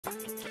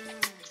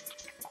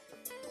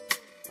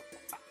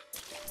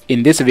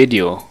In this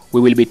video,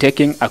 we will be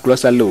taking a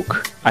closer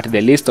look at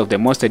the list of the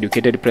most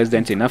educated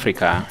presidents in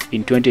Africa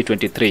in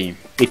 2023.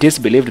 It is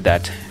believed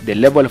that the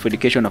level of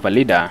education of a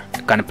leader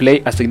can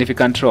play a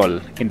significant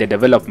role in the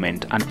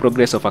development and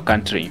progress of a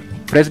country.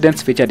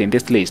 Presidents featured in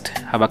this list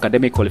have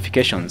academic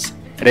qualifications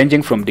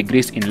ranging from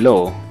degrees in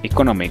law,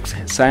 economics,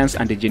 science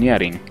and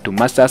engineering to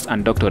masters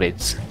and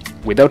doctorates.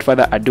 Without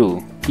further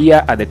ado,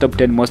 here are the top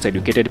 10 most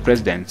educated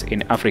presidents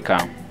in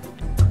Africa.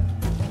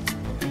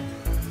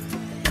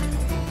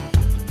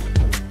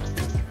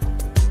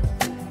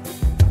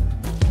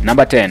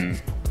 Number 10.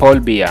 Paul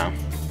Biya.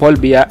 Paul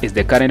Biya is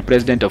the current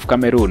president of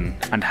Cameroon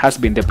and has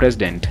been the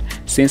president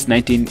since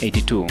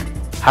 1982.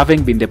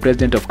 Having been the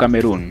president of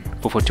Cameroon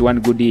for 41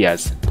 good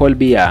years, Paul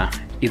Biya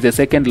is the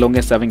second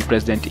longest serving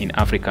president in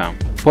Africa.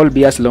 Paul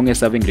Biya's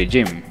longest serving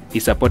regime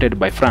is supported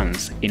by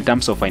France in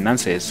terms of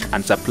finances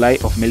and supply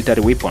of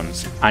military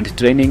weapons and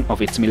training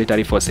of its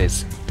military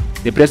forces.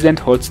 The president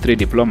holds 3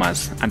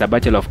 diplomas and a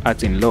Bachelor of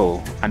Arts in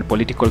Law and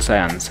Political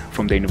Science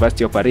from the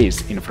University of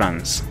Paris in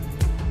France.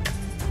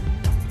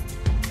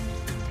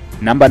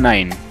 Number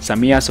 9.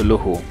 Samia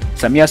Suluhu.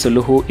 Samia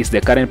Suluhu is the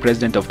current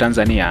president of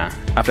Tanzania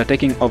after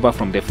taking over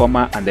from the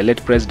former and the late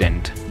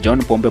president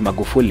John Pombe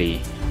Magufuli,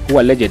 who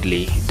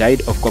allegedly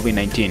died of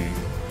COVID-19.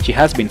 She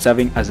has been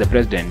serving as the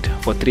president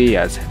for 3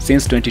 years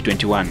since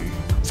 2021.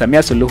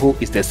 Samia Suluhu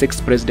is the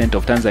 6th president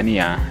of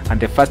Tanzania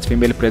and the first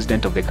female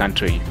president of the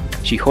country.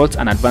 She holds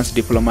an advanced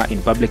diploma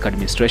in public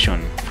administration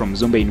from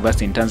Zumbe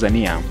University in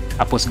Tanzania,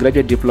 a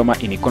postgraduate diploma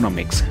in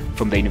economics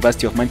from the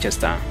University of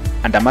Manchester,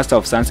 and a Master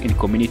of Science in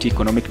Community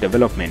Economic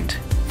Development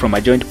from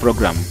a joint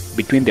program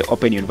between the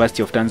Open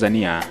University of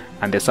Tanzania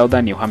and the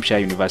Southern New Hampshire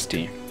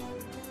University.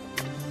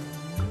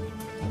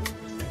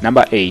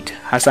 Number 8.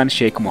 Hassan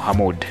Sheikh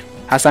Mohamud.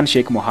 Hassan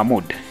Sheikh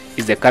Mohamud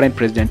is the current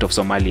president of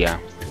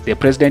Somalia. The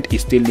president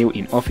is still new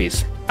in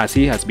office as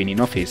he has been in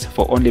office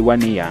for only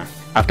 1 year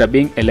after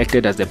being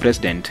elected as the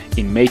president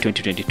in May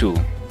 2022.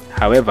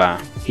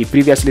 However, he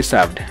previously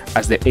served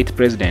as the 8th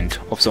president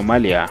of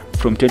Somalia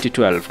from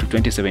 2012 to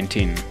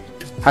 2017.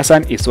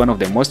 Hassan is one of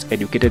the most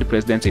educated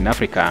presidents in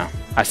Africa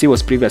as he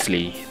was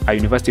previously a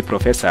university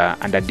professor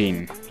and a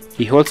dean.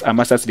 He holds a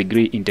master's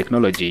degree in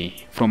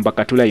technology from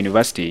Bakatula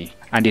University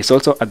and is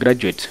also a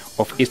graduate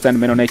of Eastern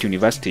Mennonite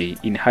University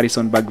in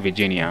Harrisonburg,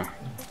 Virginia.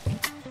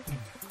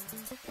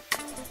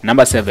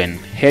 Number 7.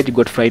 Hage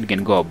Gottfried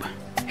Geingob.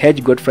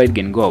 Hage Gottfried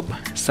Geingob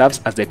serves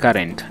as the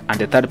current and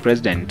the 3rd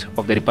president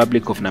of the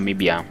Republic of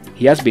Namibia.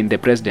 He has been the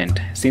president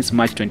since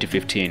March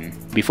 2015.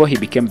 Before he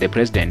became the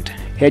president,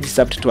 Hage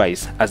served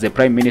twice as the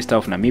Prime Minister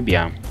of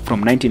Namibia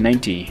from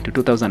 1990 to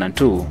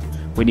 2002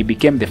 when he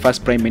became the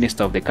first Prime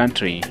Minister of the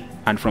country,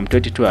 and from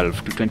 2012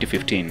 to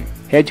 2015.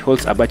 Hage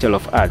holds a Bachelor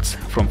of Arts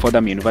from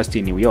Fordham University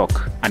in New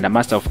York and a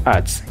Master of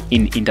Arts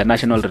in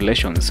International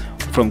Relations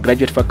from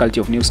Graduate Faculty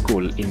of New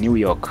School in New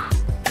York.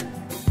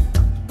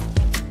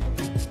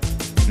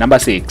 Number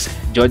 6.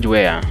 George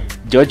Weah.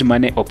 George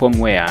Mane Opong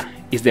Weah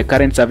is the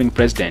current serving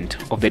president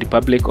of the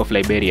Republic of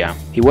Liberia.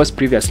 He was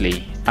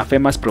previously a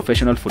famous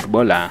professional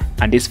footballer,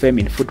 and his fame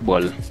in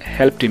football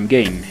helped him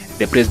gain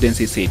the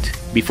presidency seat.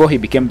 Before he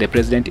became the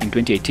president in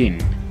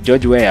 2018,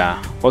 George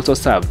Weah also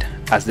served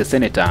as the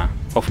senator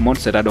of Mount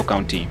Serrado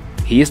County.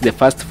 He is the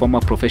first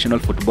former professional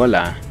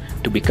footballer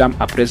to become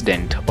a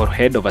president or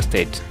head of a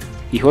state.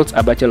 He holds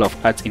a Bachelor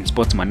of Arts in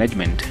Sports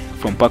Management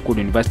from Parkwood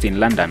University in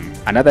London,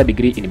 another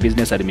degree in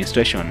Business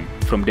Administration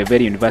from the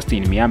Verde University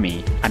in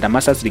Miami, and a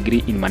master's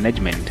degree in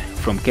Management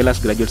from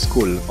Keller's Graduate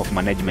School of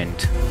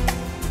Management.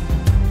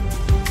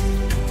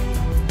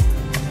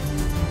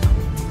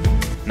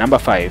 Number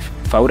 5.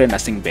 Faure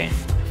Gnassingbé.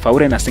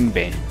 Faure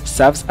Gnassingbé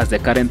serves as the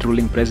current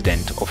ruling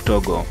president of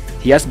Togo.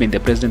 He has been the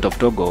president of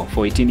Togo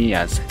for 18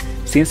 years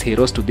since he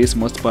rose to this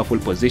most powerful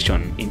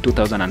position in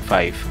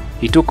 2005.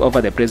 He took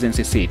over the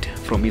presidency seat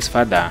from his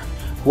father,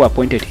 who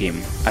appointed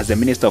him as the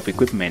Minister of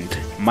Equipment,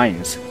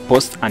 Mines,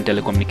 Posts and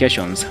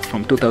Telecommunications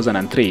from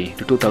 2003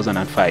 to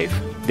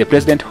 2005. The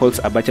president holds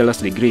a bachelor's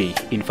degree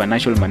in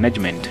financial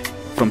management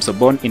from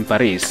Sorbonne in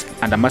Paris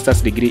and a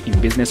master's degree in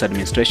business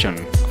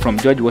administration from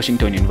George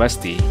Washington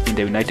University in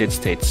the United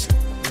States.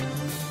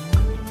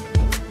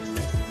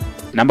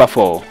 Number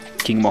 4.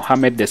 King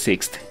Mohammed VI.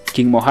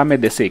 King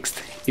Mohammed VI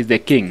is the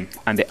king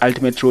and the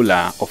ultimate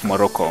ruler of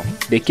Morocco.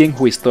 The king,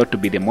 who is thought to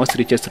be the most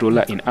richest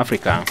ruler in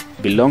Africa,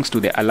 belongs to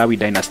the Alawi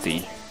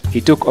dynasty.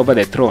 He took over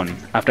the throne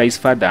after his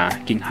father,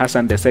 King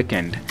Hassan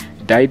II,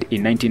 died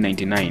in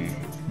 1999.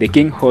 The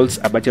king holds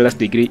a bachelor's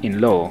degree in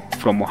law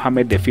from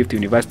Mohammed V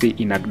University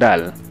in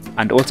Agdal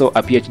and also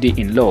a PhD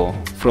in law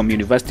from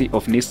University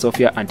of Nice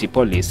Sophia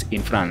Antipolis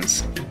in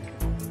France.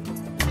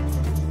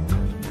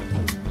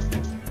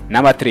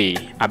 Number 3.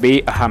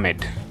 Abiy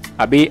Ahmed.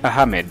 Abiy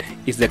Ahmed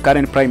is the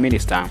current Prime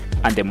Minister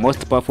and the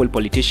most powerful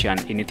politician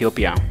in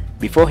Ethiopia.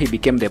 Before he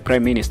became the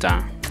Prime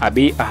Minister,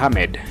 Abiy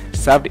Ahmed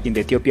served in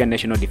the Ethiopian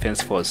National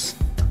Defense Force.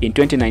 In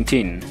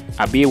 2019,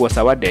 Abiy was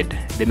awarded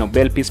the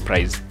Nobel Peace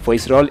Prize for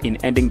his role in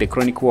ending the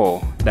chronic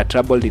war that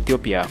troubled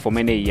Ethiopia for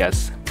many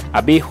years.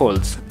 Abiy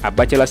holds a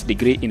bachelor's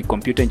degree in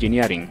computer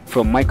engineering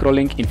from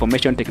Microlink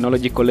Information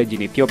Technology College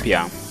in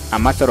Ethiopia, a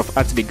Master of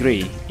Arts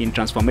degree in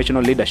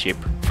transformational leadership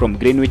from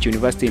Greenwich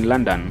University in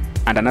London,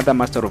 and another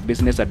Master of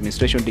Business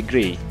Administration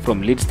degree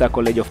from Leadstar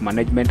College of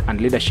Management and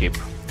Leadership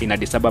in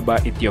Addis Ababa,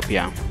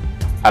 Ethiopia.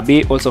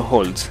 Abiy also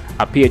holds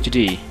a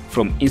PhD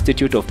from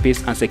Institute of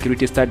Peace and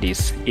Security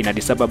Studies in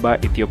Addis Ababa,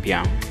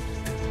 Ethiopia.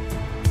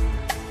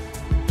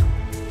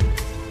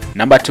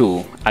 Number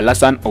 2.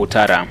 Alassane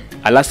Ouattara.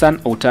 Alassane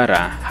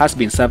Ouattara has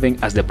been serving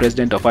as the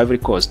president of Ivory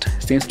Coast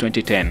since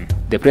 2010.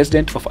 The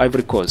president of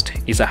Ivory Coast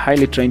is a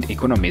highly trained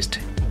economist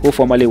who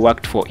formerly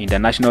worked for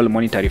International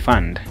Monetary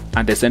Fund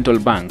and the Central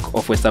Bank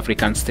of West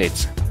African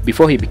States.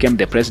 Before he became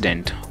the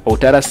president,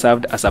 Ouattara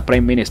served as a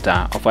prime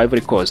minister of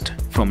Ivory Coast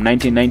from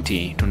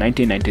 1990 to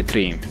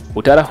 1993.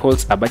 Ouattara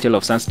holds a Bachelor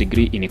of Science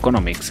degree in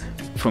economics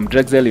from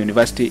Drexel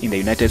University in the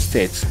United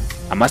States,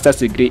 a master's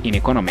degree in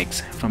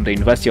economics from the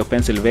University of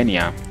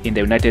Pennsylvania in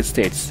the United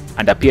States,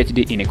 and a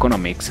PhD in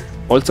economics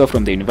also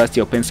from the University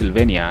of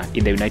Pennsylvania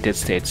in the United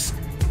States.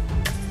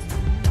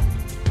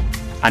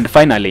 And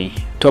finally,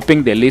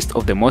 topping the list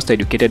of the most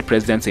educated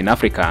presidents in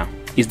Africa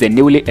is the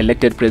newly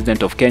elected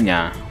president of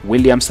Kenya,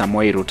 William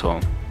Samoei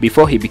Ruto.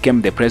 Before he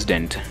became the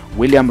president,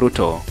 William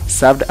Ruto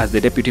served as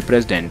the deputy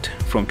president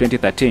from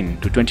 2013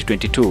 to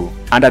 2022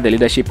 under the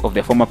leadership of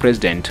the former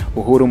president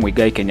Uhuru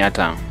Muigai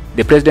Kenyatta.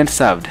 The president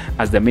served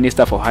as the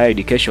Minister for Higher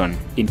Education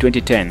in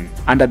 2010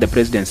 under the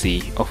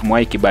presidency of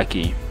Mwai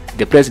Kibaki.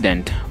 The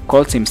president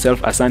calls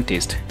himself a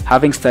scientist,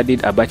 having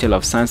studied a Bachelor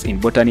of Science in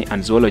Botany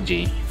and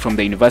Zoology from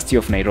the University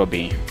of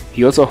Nairobi.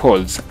 He also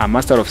holds a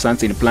Master of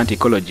Science in Plant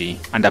Ecology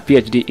and a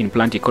PhD in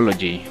Plant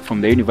Ecology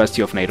from the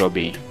University of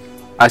Nairobi.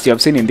 As you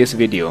have seen in this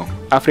video,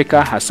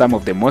 Africa has some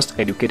of the most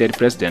educated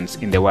presidents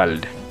in the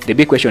world. The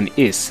big question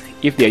is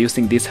if they are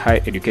using these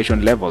high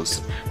education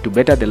levels to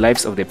better the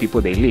lives of the people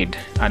they lead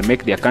and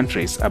make their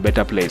countries a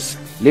better place.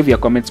 Leave your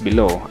comments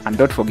below and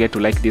don't forget to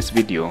like this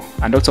video,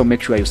 and also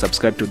make sure you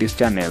subscribe to this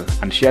channel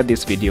and share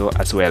this video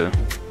as well.